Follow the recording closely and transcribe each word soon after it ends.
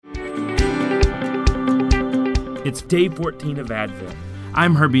It's day 14 of Advent.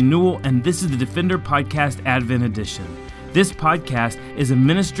 I'm Herbie Newell, and this is the Defender Podcast Advent Edition. This podcast is a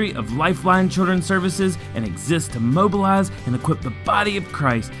ministry of Lifeline Children's Services and exists to mobilize and equip the body of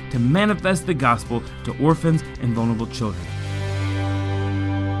Christ to manifest the gospel to orphans and vulnerable children.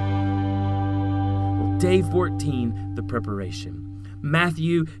 Well, day 14, the preparation.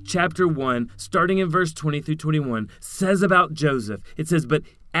 Matthew chapter 1, starting in verse 20 through 21, says about Joseph, it says, "But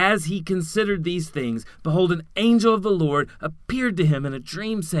as he considered these things, behold, an angel of the Lord appeared to him in a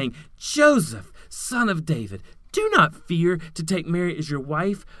dream, saying, 'Joseph, son of David, do not fear to take Mary as your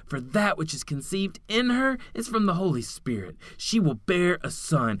wife, for that which is conceived in her is from the Holy Spirit. She will bear a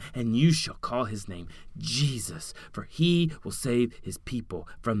son, and you shall call his name Jesus, for he will save his people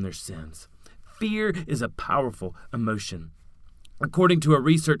from their sins.'" Fear is a powerful emotion. According to a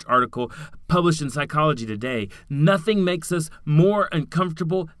research article published in Psychology Today, nothing makes us more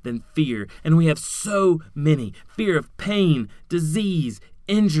uncomfortable than fear. And we have so many. Fear of pain, disease,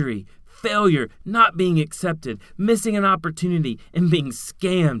 injury, failure, not being accepted, missing an opportunity, and being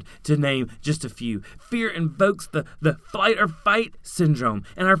scammed, to name just a few. Fear invokes the flight or fight syndrome,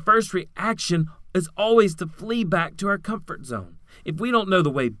 and our first reaction is always to flee back to our comfort zone. If we don't know the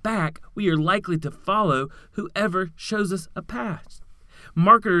way back, we are likely to follow whoever shows us a path.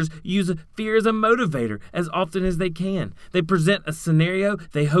 Marketers use fear as a motivator as often as they can. They present a scenario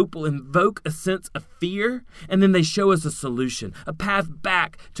they hope will invoke a sense of fear, and then they show us a solution, a path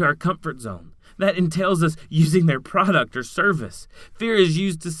back to our comfort zone. That entails us using their product or service. Fear is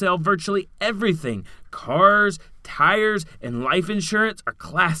used to sell virtually everything. Cars, tires, and life insurance are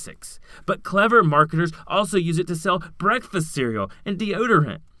classics. But clever marketers also use it to sell breakfast cereal and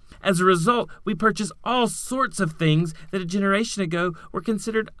deodorant. As a result, we purchase all sorts of things that a generation ago were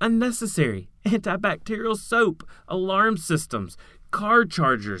considered unnecessary. Antibacterial soap, alarm systems, car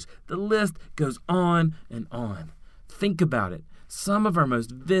chargers. The list goes on and on. Think about it. Some of our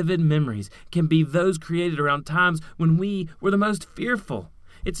most vivid memories can be those created around times when we were the most fearful.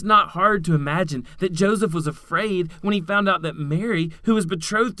 It's not hard to imagine that Joseph was afraid when he found out that Mary, who was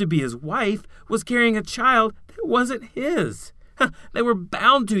betrothed to be his wife, was carrying a child that wasn't his. They were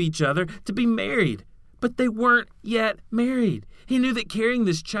bound to each other to be married, but they weren't yet married. He knew that carrying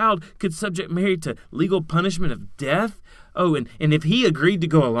this child could subject Mary to legal punishment of death. Oh, and if he agreed to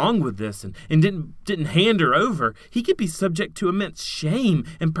go along with this and didn't hand her over, he could be subject to immense shame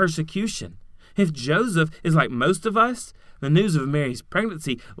and persecution. If Joseph is like most of us, the news of Mary's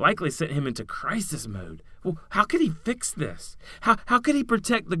pregnancy likely sent him into crisis mode. Well, how could he fix this? How could he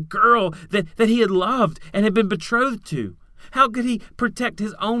protect the girl that he had loved and had been betrothed to? How could he protect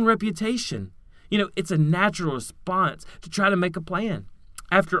his own reputation? It's a natural response to try to make a plan.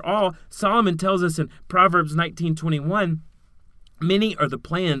 After all, Solomon tells us in Proverbs 19:21, "Many are the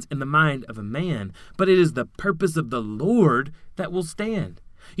plans in the mind of a man, but it is the purpose of the Lord that will stand."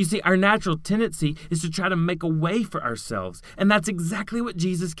 You see, our natural tendency is to try to make a way for ourselves, and that's exactly what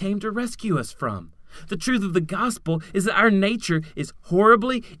Jesus came to rescue us from. The truth of the gospel is that our nature is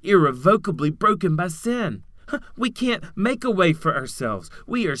horribly, irrevocably broken by sin. We can't make a way for ourselves.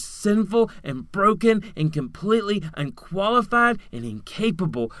 We are sinful and broken and completely unqualified and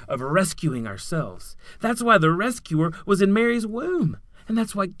incapable of rescuing ourselves. That's why the rescuer was in Mary's womb. And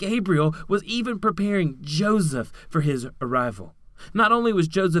that's why Gabriel was even preparing Joseph for his arrival. Not only was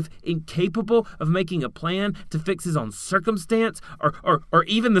Joseph incapable of making a plan to fix his own circumstance or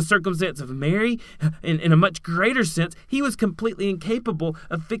even the circumstance of Mary, in a much greater sense, he was completely incapable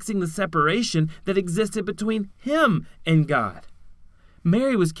of fixing the separation that existed between him and God.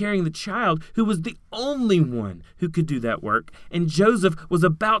 Mary was carrying the child who was the only one who could do that work, and Joseph was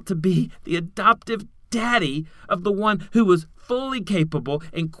about to be the adoptive daddy of the one who was fully capable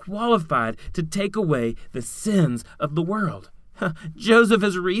and qualified to take away the sins of the world. Joseph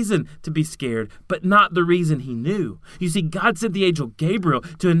has reason to be scared, but not the reason he knew. You see, God sent the angel Gabriel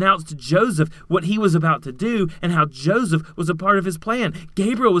to announce to Joseph what he was about to do and how Joseph was a part of his plan.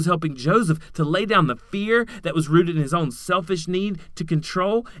 Gabriel was helping Joseph to lay down the fear that was rooted in his own selfish need to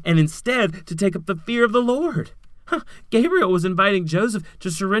control and instead to take up the fear of the Lord. Gabriel was inviting Joseph to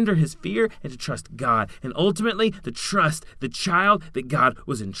surrender his fear and to trust God, and ultimately to trust the child that God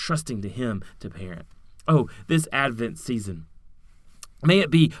was entrusting to him to parent. Oh, this Advent season, may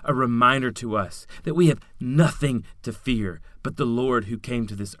it be a reminder to us that we have nothing to fear but the Lord who came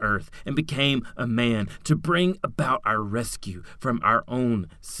to this earth and became a man to bring about our rescue from our own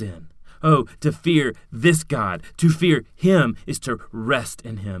sin. Oh, to fear this God, to fear him is to rest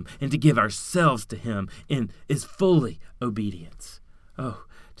in him and to give ourselves to him is fully obedience. Oh,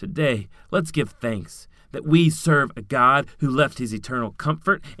 today, let's give thanks that we serve a God who left his eternal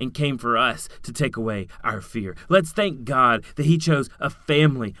comfort and came for us to take away our fear. Let's thank God that he chose a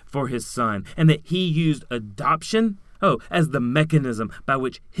family for his son and that he used adoption, as the mechanism by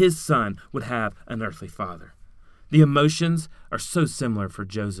which his son would have an earthly father. The emotions are so similar for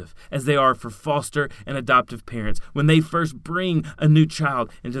Joseph as they are for foster and adoptive parents when they first bring a new child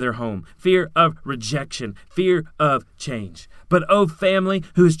into their home. Fear of rejection, fear of change. But family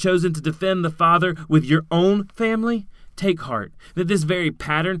who has chosen to defend the Father with your own family, take heart that this very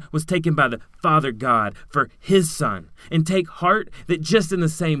pattern was taken by the Father God for his son. And take heart that just in the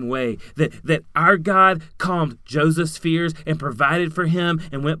same way that our God calmed Joseph's fears and provided for him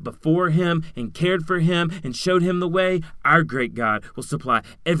and went before him and cared for him and showed him the way, our great God will supply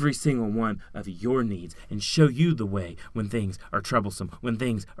every single one of your needs and show you the way when things are troublesome, when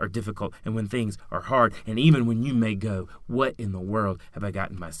things are difficult, and when things are hard, and even when you may go, what in the world have I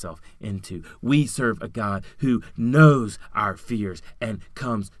gotten myself into? We serve a God who knows our fears and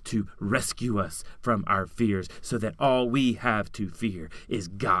comes to rescue us from our fears so that all we have to fear is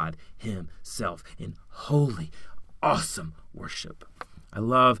God himself in holy, awesome worship. I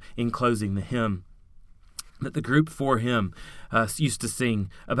love, in closing, the hymn that the group for him used to sing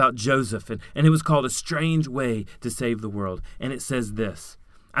about Joseph, and it was called A Strange Way to Save the World. And it says this: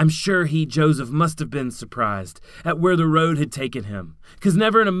 I'm sure Joseph, must have been surprised at where the road had taken him, 'cause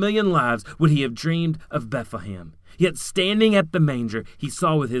never in a million lives would he have dreamed of Bethlehem. Yet standing at the manger, he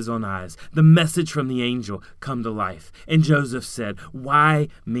saw with his own eyes the message from the angel come to life. And Joseph said, why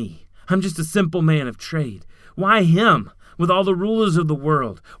me? I'm just a simple man of trade. Why him, with all the rulers of the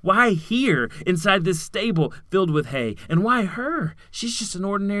world? Why here, inside this stable filled with hay? And why her? She's just an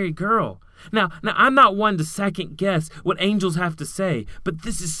ordinary girl. Now, I'm not one to second guess what angels have to say, but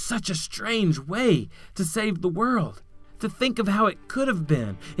this is such a strange way to save the world. To think of how it could have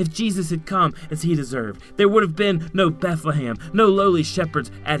been if Jesus had come as he deserved. There would have been no Bethlehem, no lowly shepherds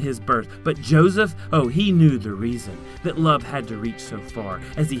at his birth. But Joseph, he knew the reason that love had to reach so far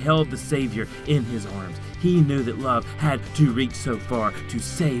as he held the Savior in his arms. He knew that love had to reach so far to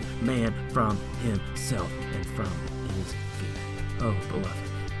save man from himself and from his fear. Oh, beloved,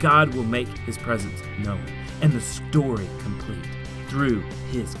 God will make his presence known and the story complete through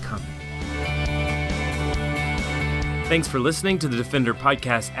his coming. Thanks for listening to the Defender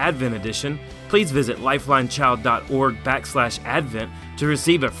Podcast Advent Edition. Please visit lifelinechild.org/Advent to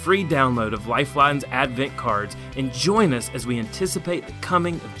receive a free download of Lifeline's Advent cards and join us as we anticipate the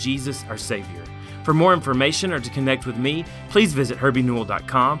coming of Jesus, our Savior. For more information or to connect with me, please visit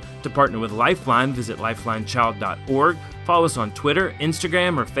herbienewell.com. To partner with Lifeline, visit lifelinechild.org. Follow us on Twitter,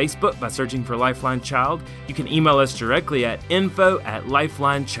 Instagram, or Facebook by searching for Lifeline Child. You can email us directly at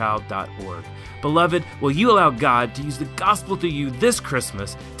info@lifelinechild.org. Beloved, will you allow God to use the gospel through you this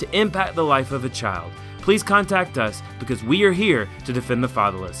Christmas to impact the life of a child? Please contact us because we are here to defend the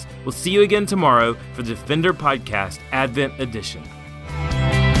fatherless. We'll see you again tomorrow for the Defender Podcast Advent Edition.